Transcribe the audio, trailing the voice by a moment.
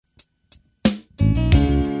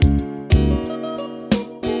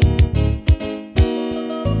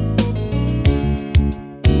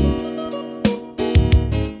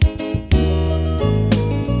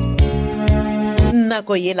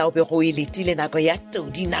nako yela o be go e letile nako ya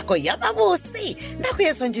todi nako ya mabose nako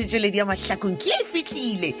ya tšhošetša ya mahlakong ke e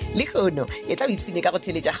fitlhile le kgono e tla o ipsine ka go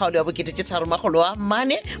theletša kgaolo ya bokete tše tharomagolo a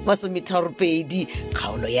mane masometharo-pedi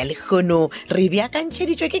kgaolo ya lekgono re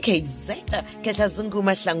beakantšheditšwe ke kz ketlhazungu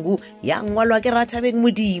mahlangu ya ngwalwa ke rathabeng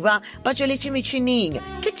modiba ba tšweletše metšhineng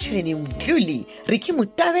ke tšhweni mtluli re ke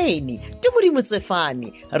motabene tumodi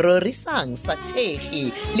motsefane rorisang sa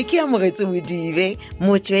thegi le ke amogetse modibe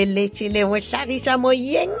motšweletše le mohlagiša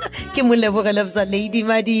moyeng ke molebogela bza lady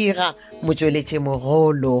madira motšweletše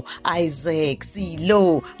mogolo Isaac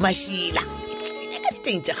Silo Mashila ipsine ka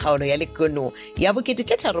diteng tša kgaolo ya lekono ya bokete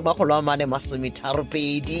tše tharomagolo a mane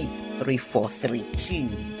masometharo-pedi 3432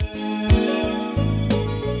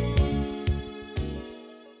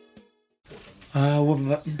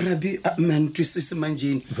 brabi man twisise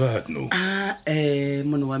manjini What no?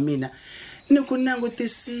 Mona wa mina ni ku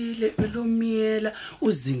langutisile ulomiyela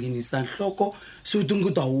uzinginisa nhloko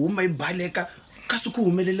sudunguta huma ibaleka kasi ku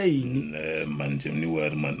humelela yini Manje ni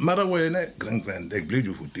war man. Mara wena grand ek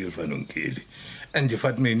bleju futir fanonkeli. And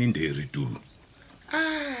fat me ni nderi tu.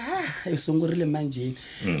 Isungurile manjini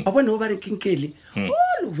abona ba re kinkeli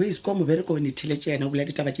always kwa mo bereko ni thiletše yana o bula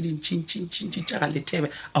ditaba tše dintšintšintšintši tša ga lethebe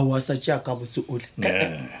a wasa tša ka botse ole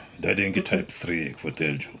That ain't type 3 for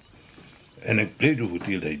tell you. And ek bleju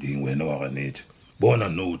futir da ding wena wa ganetse. Bona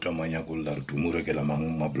no tamanya go la re tumu rekela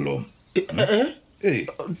mang mablom.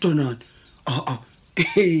 Donald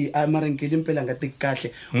a marenkeli mpela nga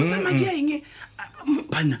tikahle o tsamadi a eng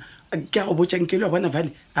bana ke go botša nkeli wa bona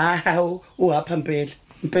vale o hapha mpela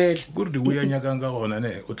Good we ya nyakanga gona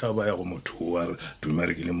ne o tla ba ya go motho wa re tuma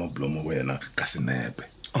rekile mablom wena ka senepe.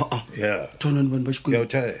 Yeah. Donald bona ba Ya shiko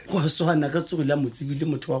tšha. go swana ka tsogile motsibile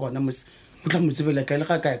motho wa gona mos o tla motsibela ka le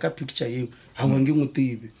ga ka picture eo ha wa nge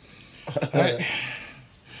motibe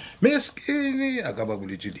Meskini akaba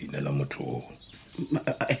buletse dina la motho.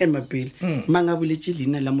 mapele manga boletše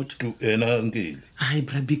leina la motho Tu ena nkele. ai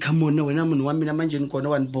brabi come on wena mone wa mina manje ni kona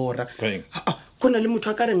wa nbora Kaeng? kona le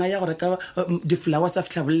motho a ka renga ya gore ka di-flowers a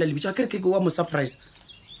fitlhabolela lebitso a kere ke wa mo surprise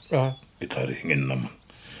E tla reng nna man.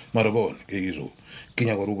 Mara bona ke iso. Ke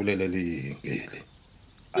nya go re bolele le nkele.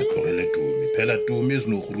 A tlogele Tumi. Phela Tumi is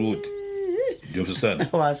no growth. Do you understand?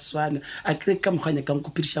 wa swana a kere ka moganya ka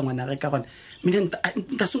nkopiriša ngwana ge ka gona mina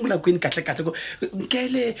nta sungula kwene katle go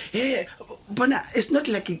nkele bona it's not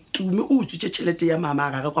like Tumi o utswitše tšhelete ya mama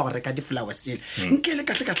a gage kwa go reka di-flowers sele nkele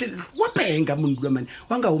katle wa penga mondulwa mane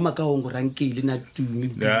wa nga uma ka ongo rankele na Tumi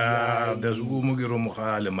Yeah, there's umo ke ro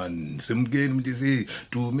mogale man. Semkeni mtisi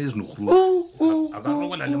Tumi is no growth. Aka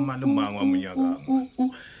go la le mane mangwa monyakang.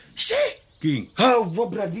 she King. wa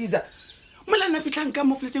bradiza molana fitlhang ka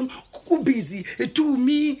mo fleteng ko busy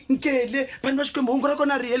Tumi nkele bana ba xikwembo ngora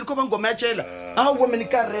kona riele ko ba ngoma ya tšela wa mene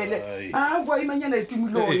ka rele wa imanyana e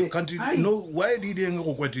Tumi loye Can't you know why did you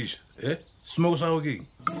go kwatisha? Smoke sa king.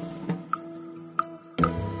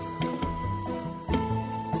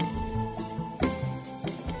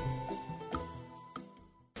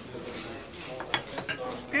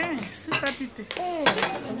 Sister Titi.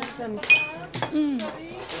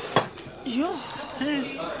 Yo.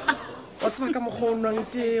 What's my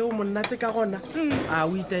kamokgonwang te o monnate ka gona a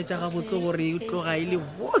o itaetša ga botse gore o tloga ile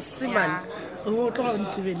bose man o tloga o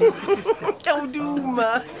ntebeletse sister ke o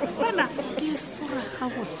duma bona ke sora ga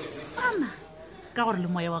bosana ka gore le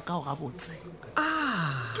moya wa ka o ga botse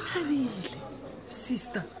ke thabile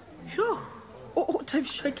sister yo o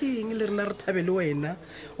thabišwa ke eng le rena re thabele wena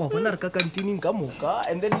wa bona re ka kantineng ka moka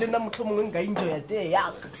and then le nna motlho mongwe nka enjoya tee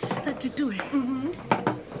yaka sister titiwe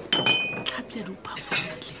tlhapja di o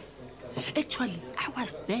performile actually I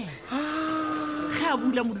was there ge a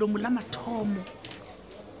bula molomo la mathomo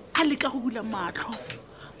a leka go bula matlho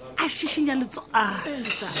a šišinya letso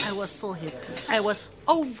sister I was so happy I was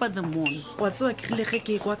over the moon wa tseba ke rile ge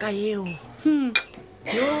ke kwa ka eo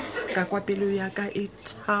yo ka kwa pelo ya ka e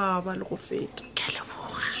thaba le go feta ke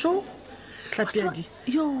leboga so tlhapiadi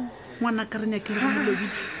yo ngwana ka re nyakile go molobi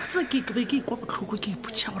wa tseba ke kwa botlhoko ke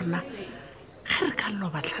ipotša gore na ge re ka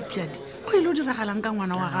loba tlhapiadi go ile o diragalang ka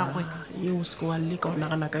ngwana wa gagwe yeo se ke wa leka o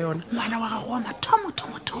nagana ka yona ngwana wa gago wa mathomo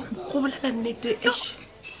go bolela nnete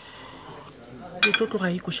le tlo tloga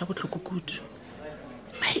ikoša botlhoko kudu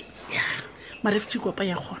marefti kopa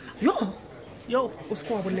ya kgona yo o se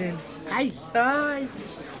ke wa bolela ai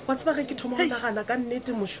wa tseba ge ke thoma go nagana ka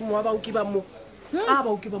nnete mošomo wa baoki ba mo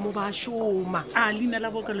baoki ba mo ba šoma leina la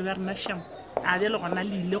bokelo ya rena shamo a bjale gona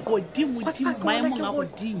le ile godimo maemong a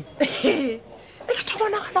godimo ke thoma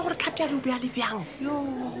nagana gore tlhapiadi o bea le bjang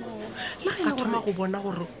ka thoma go bona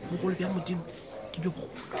gore bogolo bja modimo ke yo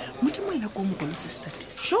bogolo modimo ena ko mogolo sister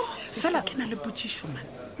Sure. fela ke na le potsišo man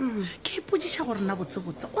ke ipotsiša gore nna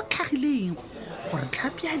botsebotse o tlhagileng gore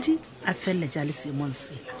tlhapiadi a feleletša le seemong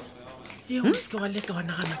sela Ye o se ke wa leka wa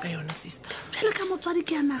nagana ka yona sister. pele ka motswadi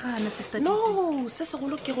ke a nagana sister No, se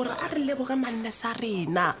segolo ke gore a re leboge manne sa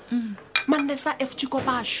rena. Manne sa FG ko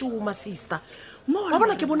ba shuma sister. Wa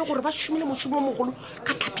bona ke bone gore ba shumile mošomo o mogolo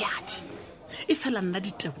ka tlhapiadi. e fela nna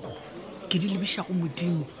ditebogo ke di lebiša go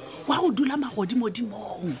modimo wa go dula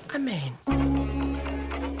magodimodimong Amen.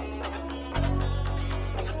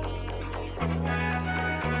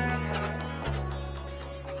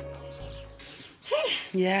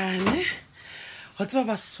 yane wa tseba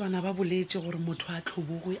baswana ba boletse gore motho a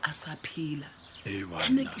tlhobogwe a sa phela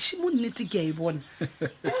ane ke šimo nnete ke a e bona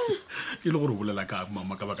ke le gore o bolela ka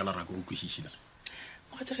mama ka baka la rako o kwešišina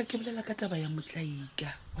mogatšaka ke bolela ka taba ya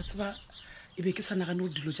motlaika wa tseba e be ke sa nagane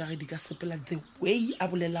gore dilo tša ge di ka sepela the way a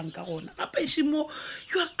bolelang ka gona gape šimo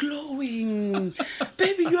you are glowing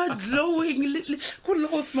baby you are glowing kore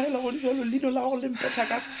le go smile gone jalo leino la go lempetšha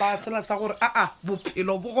ka star sela sa gore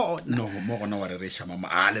bophelo bo gona no mo gona wa re reša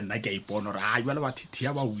mama a le nna ke a ipona gore a jale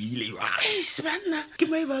bathithia ba wile eish banna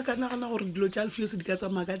ke mai ba ka nagana gore dilo tša alfiose di ka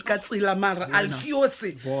tsamaya ka tsela mara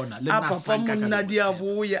alfiose Bona, le a nna papa sanka ka monna le di a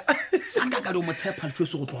boya sanka ka di o motshepa lefio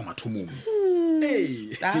se go tloga mathomong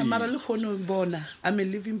mara le kgone bona I'm a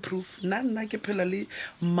living proof nna ke phela le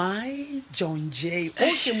my John J o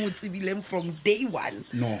ke mo tsebileng from day one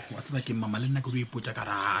no wa tseba ke mama le nna ke do ipotsa ka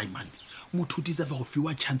rai man motho tisa fa go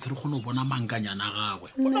fiwa chance re kgone go bona mankanyana gagwe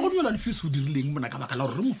ona go dula lefio se o dirileng mona ka baka la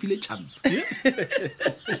gore re mo file chance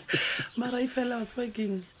mara e fela wa tseba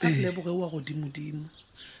keng a leboge wa godimodimo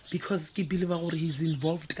because ke believe gore he's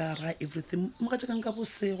involved ka ra everything mo ga tšakang ka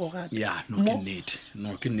bosego gape ya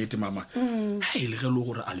no ke nnete mama ha e le ge le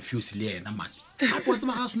gore alfios le yena man gape wa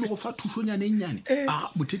tseba ga a seno go fa thušonyaneng nyane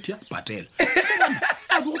a mothethia patela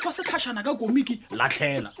a go fa setlhašana ka komiki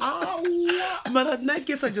latlhela mara nna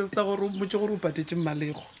ke suggesta gore motse gore o patetse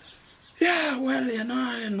mmalego ya well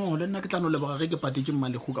yena no le nna ke tla no leboga ge ke patetse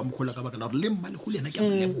mmalego ka mokgola ka baka la gore le mmalego le yena ke a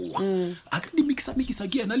moleboga a ke di mixa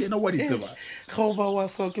ke yena le yena wa di tseba ga o ba wa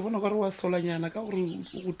so ke bona gore wa solanyana ka gore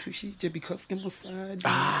o go thušitše because ke mosadi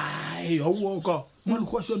ai aoka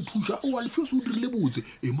mmalego a se a nthuša o alefio se o dirile botse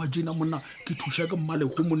imagina monna ke thuša ke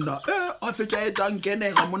mmalego monna a fetša e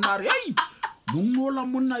tankenega monna a re ai mongola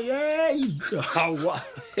monna yei awa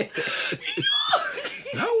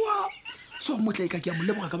so motlaika ke a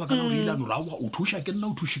moleboga ka baka la gore ile ano rawa o thuša ke nna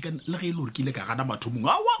o thuše le ge e le gore ke ile ka gana mathomong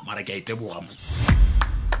awa mara ke a eteboga mo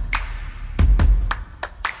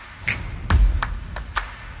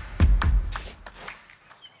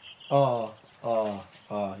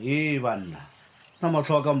e banna na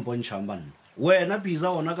matlho ka mpontšhang banna wena bisa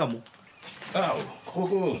ona ka mo ao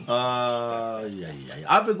kgokong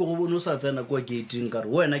ape ke go bone o sa tsena kwa gating kare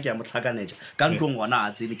wena ke a mo tlhakanetša ka ntlong gona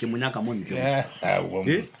a tsene ke monyaka mo ntle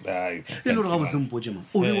e le gore ga botsempotse ma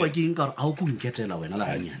o bewa ke eng kare a o ko nketela wena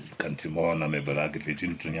la ganyane kantimona mebela ke tletse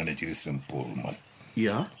ntonyane tše di simple man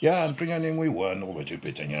ya ntonyane engwe one goba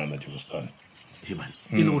tšepetšanyana jefostan ebane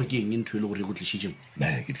e le gore ke eng ntho e le gore e go tlišitšeng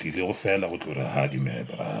ke tlile go fela go tlore ha di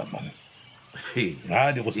mebra man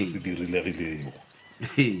ha di go se se dirilegilego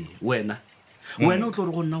wena o tlo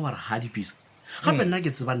re go nna wa re ha dipisa gape nna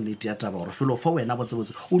ke tseba nnete ya taba gore felo fa wena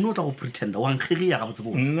botsebotse o ne o tla go pretenda wa nkgegeya ga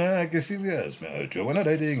botsebotse nna ke serious mate wa bona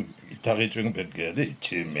riding e thagetsweng bedgirl e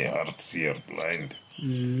cheme heartseer blind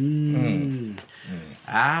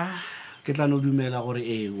ke tla no dumela gore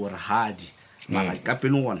ore hadi mara ka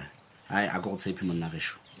pele gona ai a go tshepe monna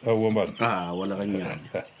gesho wala ganyane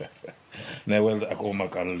na well a go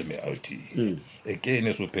makala le me out again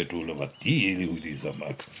eso phetolo ba diile ho disa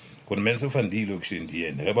maka kon mense fandile auction di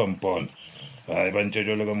ene re ba mpona ai ba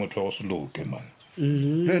ntšejwa ka motho go sloke man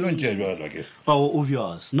le no ntšejwa la ke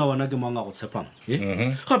obvious na wana ke manga go tshepang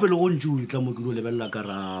gape le go ntšu o tla mo ke lo lebella ka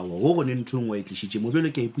rawa go go ne ntho ngwe e tlishitše mo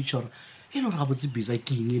bele ke iputša gore e le gore ga botse bisa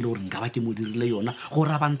ke eng e le gore nka ba ke mo dirile yona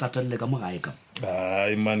gore a ba ntatelele ka mogae ka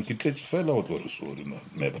ai man ke tletse fela go tlore sorry man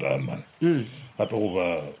me bra man gape go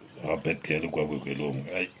ba ga bedgirl kwa kwekelong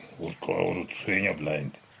ai o tloga gore tshwenya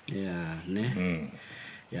blind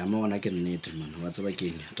ya mo ona ke nnete man wa tseba ke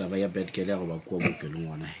eng taba ya bedgirl ya go ba kwa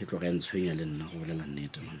bokelong ona e tloga e ntshwenya le nna go bolela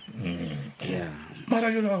nnete man mara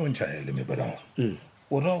jalo ga go ntšhaele me bra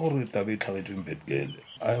o ra gore taba e tlhagetsweng bedgirl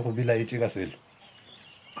a go bilaetse ka selo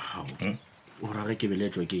o rage ke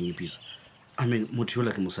beletswa ke eng pisa I mean motho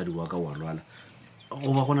yola ke mosadi wa ka wa lwala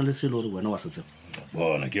go ba gona le selo gore wena wa se tseba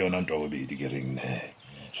bona ke yona ntwa go bedi ke reng ne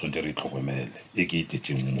sonte re tlhokomele e ke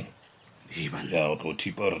itetseng mo ya o tlo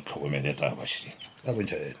thipa re tlhokomele taba shiri a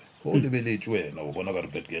bontšha ene go lebeletse wena go bona ka re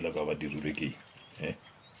bedgirl ka ba dirilwe ke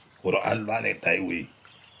gore a lwale taiwe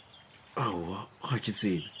aowa ga ke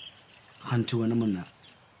tsebe gante wena monna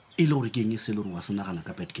e le gore ke eng e se le gore wa se nagana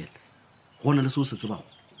ka petkel go na le seo se tsebago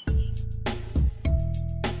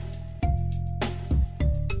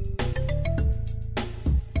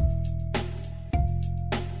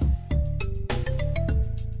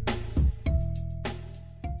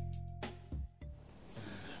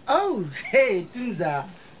Oh, hey, Tumza.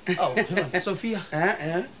 Oh, Sophia.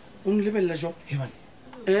 O nlebelela jo.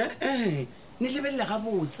 Ni lebelela ga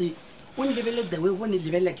botse. O nlebelela the way o ne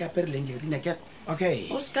lebelela ke apere lengerina ke. Okay.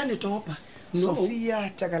 O ska ne topa.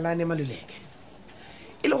 Sophia Takalane Maluleke.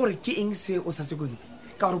 E le gore ke eng se o sa se kong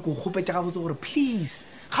ka gore go gopetsa ga botse gore please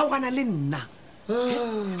ga o gana le nna.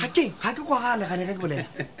 Ha ke kwa gale ga ne ga ke bolela.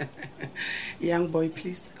 Young boy,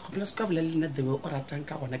 please. Go plus ka bolela the way o ratang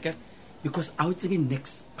ka gona ke because I would be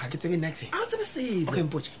next. Ga ke tsebe next. I would say. Okay,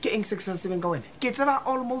 mpotse. Ke eng se ke sa sebeng ka wena? Ke tseba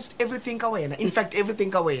almost everything ka wena. In fact,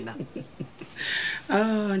 everything ka wena.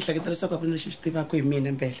 Ntlha ke tla ka bona shifte ba ko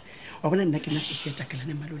emene mpela. Wa bona nna ke na Sophia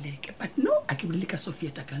Takalane Maluleke. But no, a ke bole ka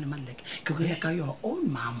Sophia Takalane Maluleke. Ke go ya ka your own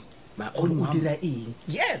mom. My own mom. Dira eng?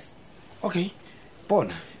 Yes. Okay.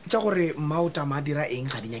 Bona. Tja gore mauta ma dira eng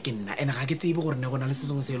ga dinya ke nna. Ene ga ke tsebe gore ne gona le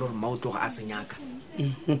sesong se le gore mauto ga a senyaka.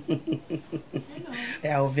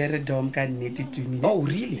 Yeah, very dumb can need to me. Oh,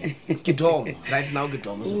 really? Ke dom. Right now ke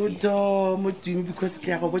dom. O dumb to me because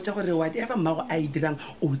ke go botsa gore whatever mago a idirang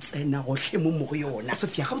o tsena go hle mo go yona.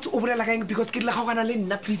 Sophia, ga botse o bolela ka eng because ke le ga gana le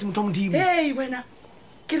nna please motho modimo. Hey, wena.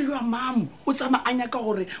 Ke re wa mam, o tsama anya ka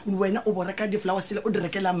gore wena o boreka di flowers le o di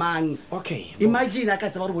rekela mang. Okay. Imagine ka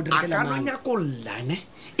tsaba gore o di rekela mang. Aka nyakolla ne.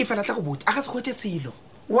 E fela tla go botsa. Aka se gote silo.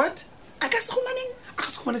 What? Aka se go maneng? Aka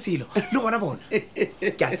se go mana silo. Le gona bona.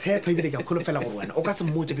 Ke a tshepa ibile ke kholo fela gore wena o ka se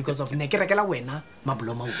mmote because of ne ke rekela wena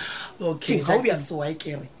mabloma o. Okay, how be so I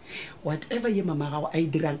care. Whatever ye mama ga a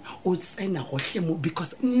idirang o tsena go hle mo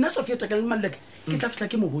because nna Sophia Takalane Maluleke ke tla fitla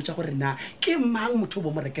ke mo botsa gore na ke mang motho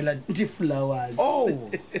bo mo rekela di flowers. Oh,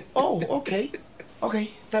 okay.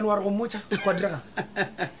 Okay, then wa re go motsa go dira.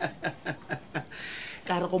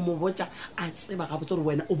 Ka re go mo botsa a tseba ga botsa gore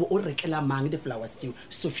wena o bo o rekela mang di flowers tšeo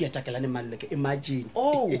Sophia Takalane Maluleke. Imagine.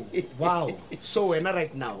 Oh, wow. So wena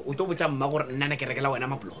right now o to botsa mma gore nna ne ke rekela wena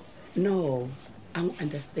mabloma. No, I don't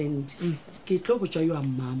understand. Ke tlo botsa yo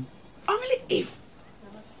mom. Only if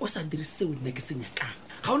o sa dire se o nne ke se nyakang.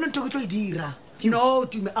 Ga ona ntho ke tlo e dira. No,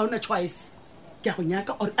 to me, I have no choice. Ke a go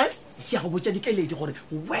nyaka or else ke a go botsa Dikeledi gore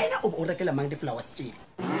wena o rekela mang di flowers tšeo.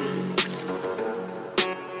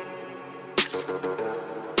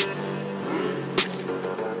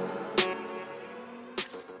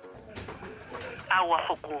 Awa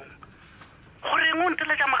khokong gore ngo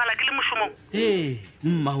ntletsa mogala ke le moshomong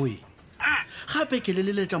mma we gape ke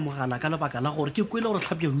leleletsa mogala ka lebaka la gore ke kwele gore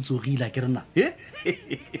tlhapi ya utsogile ke rena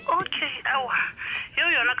okay awa yo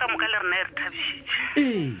yona ka moka le rena e re thabisitse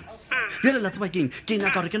bjale la tseba ke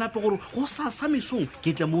nyaka gore ke nape gore go sasa mesong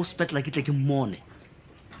ke tle mo hospitala ke tle ke mmone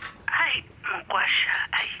ai mokwasha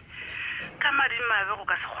ai ka madimabe go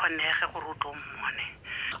ka se kgonege gore o tlo mmone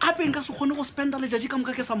gape nka se kgone go spenda letšatši ka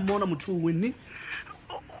moka ke sa mmona motho o wenne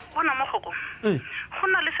bona mo goko go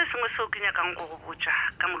na le se sengwe seo ke nyakang go go botsa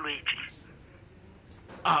ka molwetse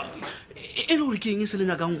e le gore ke eng se le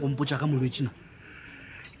nyakang go mpotsa ka molwetse na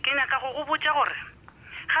ke nyaka go go botsa gore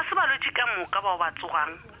ga se balwetse ka moka bao ba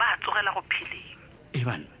tsogang ba tsogela go pheleng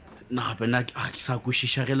bana na gape nna a ke sa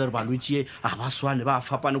kwešišagele re balwetse a ba swane ba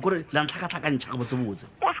fapane kore la ntlhakatlhakantšha ga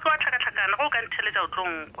botsebotse o se ka wa tlhakatlhakana go o ka ntheletša o tlo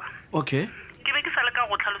nkwa okay ke be ke sa le ka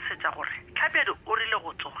go tlhalosetša gore tlhapiadi o rile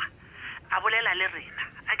go tsoga a bolela le rena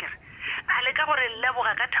a kere a le ka gore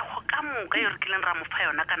leboga ka thakgo ka moka yo re kileng ra mo fa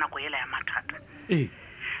yona ka nako ela ya mathata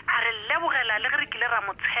a re lebogela le ge re kile ra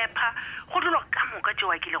mo tshepa go dilo ka moka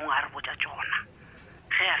tšeo a kileng a re botsa tšona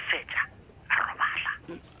ge a fetša a robala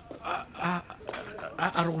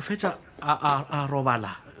a re go fetša a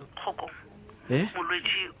robala kgokong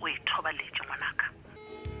molwetse o e thobaletše ngwanaka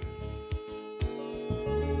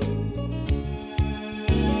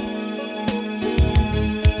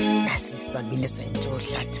Millicent o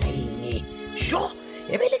hlathaeng sho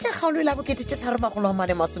e be le tla kgaolo la bokete tše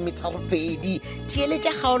 332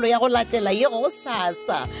 theeletša kgaolo ya go latela ye go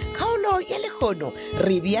sasa kgaolo ya lekgono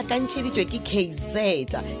re beakantšheditšwe ke KZ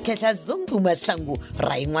Ketla Zungu Mahlangu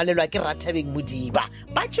ra engwalelwa ke Rathabeng Modiba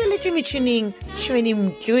ba tšweletše metšhineng Tšhweni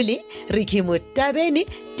Mtlole Riki Motabene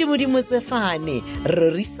Timodimo Tsefane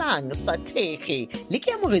Rorisang Sathege le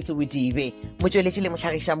ke amogetso Bodibe motšweletše le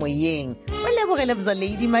mohlagiša moyeng o lebogele bza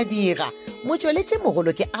Lady Madira motšweletše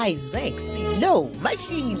mogolo ke Isaac Silo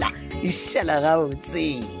Mashila Shala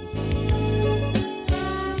gautse